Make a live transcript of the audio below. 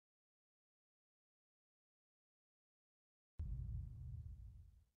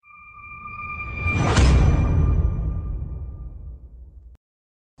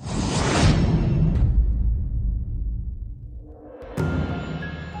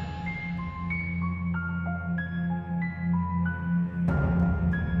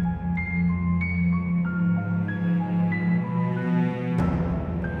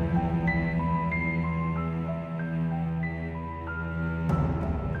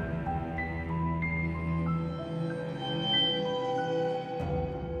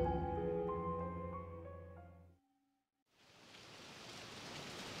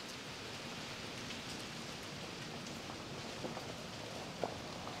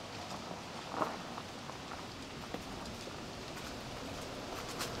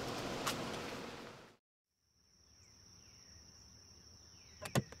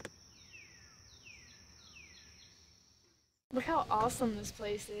Look how awesome this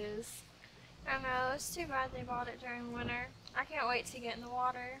place is. I know, it's too bad they bought it during winter. I can't wait to get in the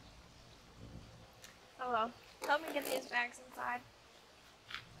water. Oh well, help me get these bags inside.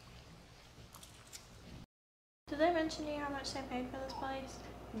 Did they mention to you how much they paid for this place?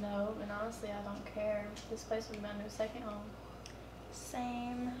 No, and honestly, I don't care. This place was my new second home.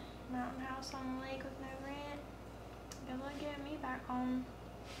 Same. Mountain house on the lake with no rent. Good luck getting me back home.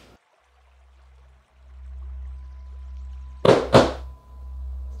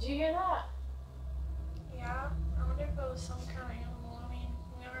 Did you hear that? Yeah, I wonder if it was some kind of animal. I mean,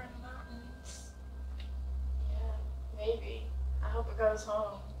 we are in the mountains. Yeah, maybe. I hope it goes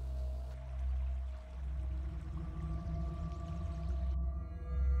home.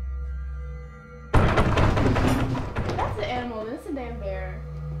 That's an animal. This is a damn bear.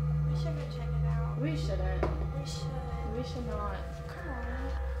 We should go check it out. We shouldn't. We should. We should not. Come on.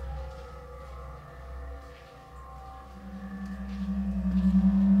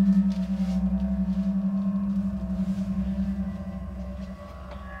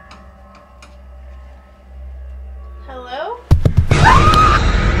 Hello?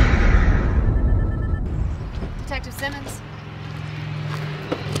 Detective Simmons.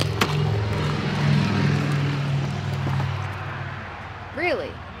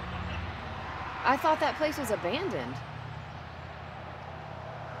 Really? I thought that place was abandoned.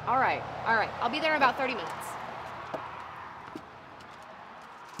 All right. I'll be there in about 30 minutes.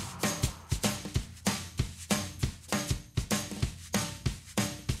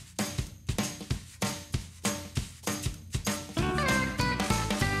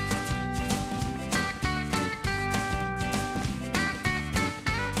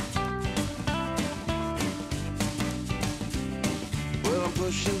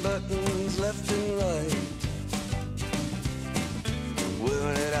 Pushing buttons left and right,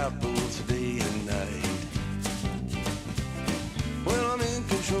 wearing it out both day and night. Well, I'm in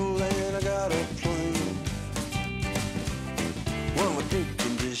control and I got a plan, one with new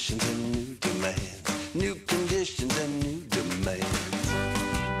conditions and new demands, new conditions and new demands.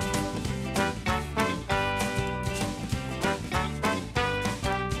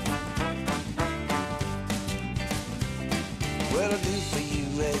 Well, I'll do for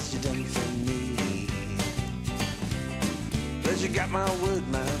you as you done for me, 'cause you got my word,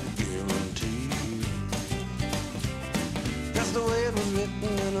 my guarantee. That's the way it was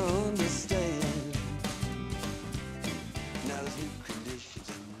written and I understand. Now there's new conditions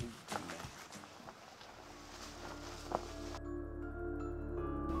and new demands.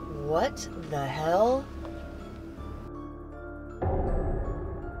 What the hell?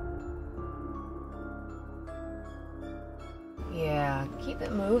 Yeah, keep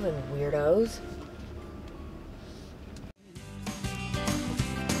it moving, weirdos.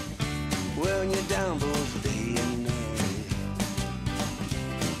 Well, you're down both day and night,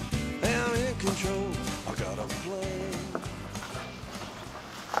 I'm in control, I got a plan.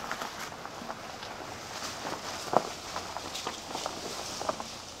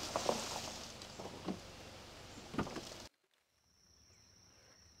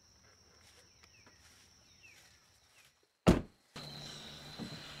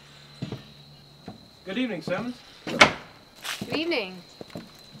 Good evening, Simmons. Good evening.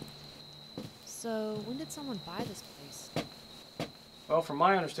 So, when did someone buy this place? Well, from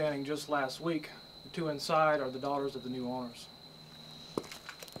my understanding, just last week, the two inside are the daughters of the new owners.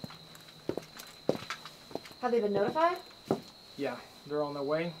 Have they been notified? Yeah, they're on their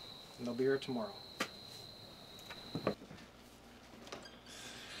way, and they'll be here tomorrow.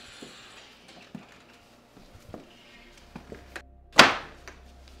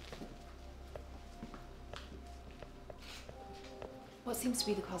 What seems to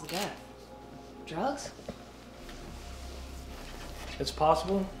be the cause of death? Drugs? It's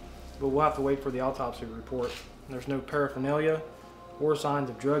possible, but we'll have to wait for the autopsy report. There's no paraphernalia or signs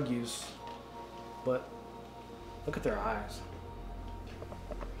of drug use, but look at their eyes.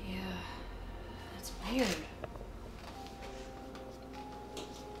 Yeah, that's weird.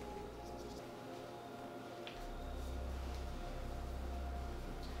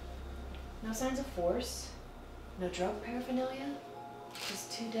 No signs of force, no drug paraphernalia,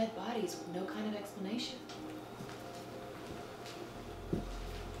 just two dead bodies with no kind of explanation.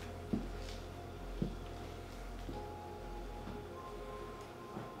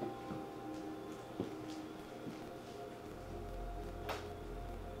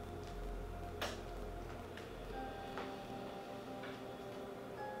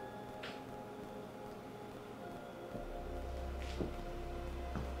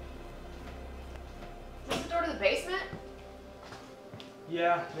 Is this the door to the basement?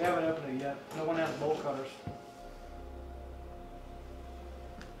 Yeah, they haven't opened it yet. No one has bolt cutters.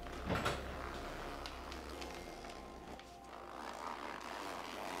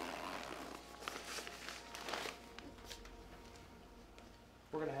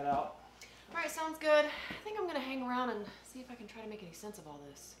 see if I can try to make any sense of all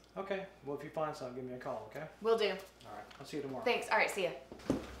this. Okay. Well, if you find something, give me a call, okay? Will do. All right. I'll see you tomorrow. Thanks. All right, see ya.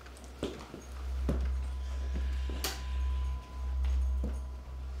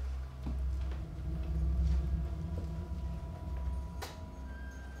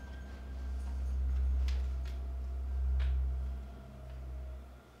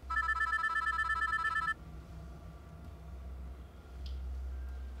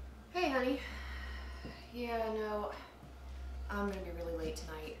 Hey, honey. Yeah, no, I'm gonna be really late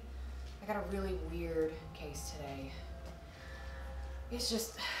tonight. I got a really weird case today. It's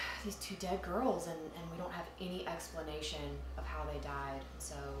just these two dead girls, and we don't have any explanation of how they died.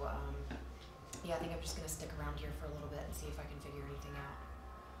 So, yeah, I think I'm just gonna stick around here for a little bit and see if I can figure anything out.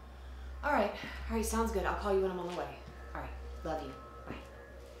 All right, sounds good. I'll call you when I'm on the way. All right, love you. Bye.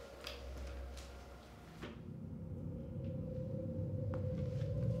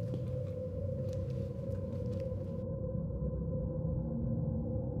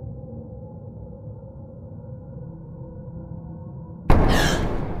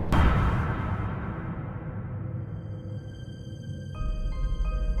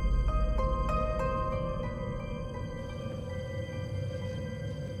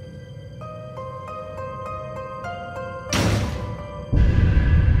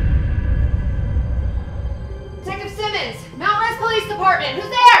 Police Department, who's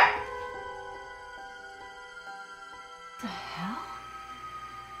there? The hell?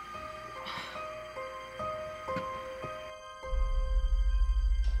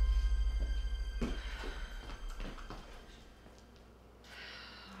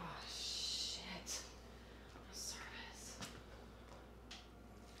 Oh shit. Service.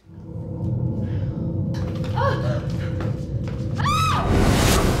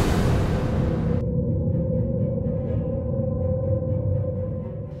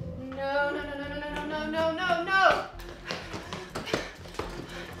 No.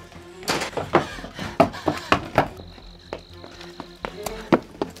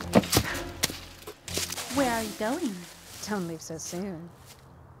 Where are you going? Don't leave so soon.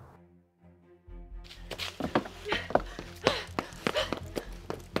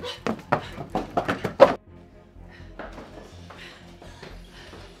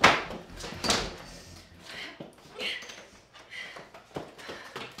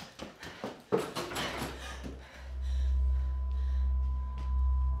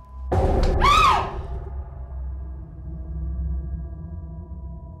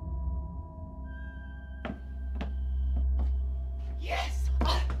 Yes!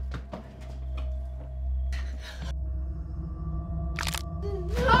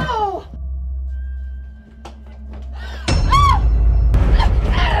 No!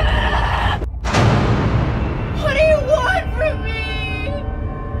 What do you want from me?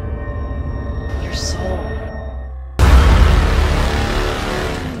 Your soul.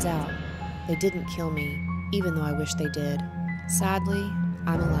 Turns out, they didn't kill me, even though I wish they did. Sadly,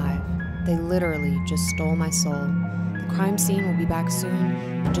 I'm alive. They literally just stole my soul. The crime scene will be back soon,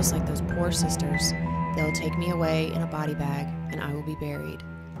 and just like those poor sisters, they'll take me away in a body bag, and I will be buried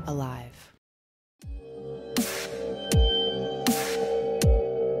alive.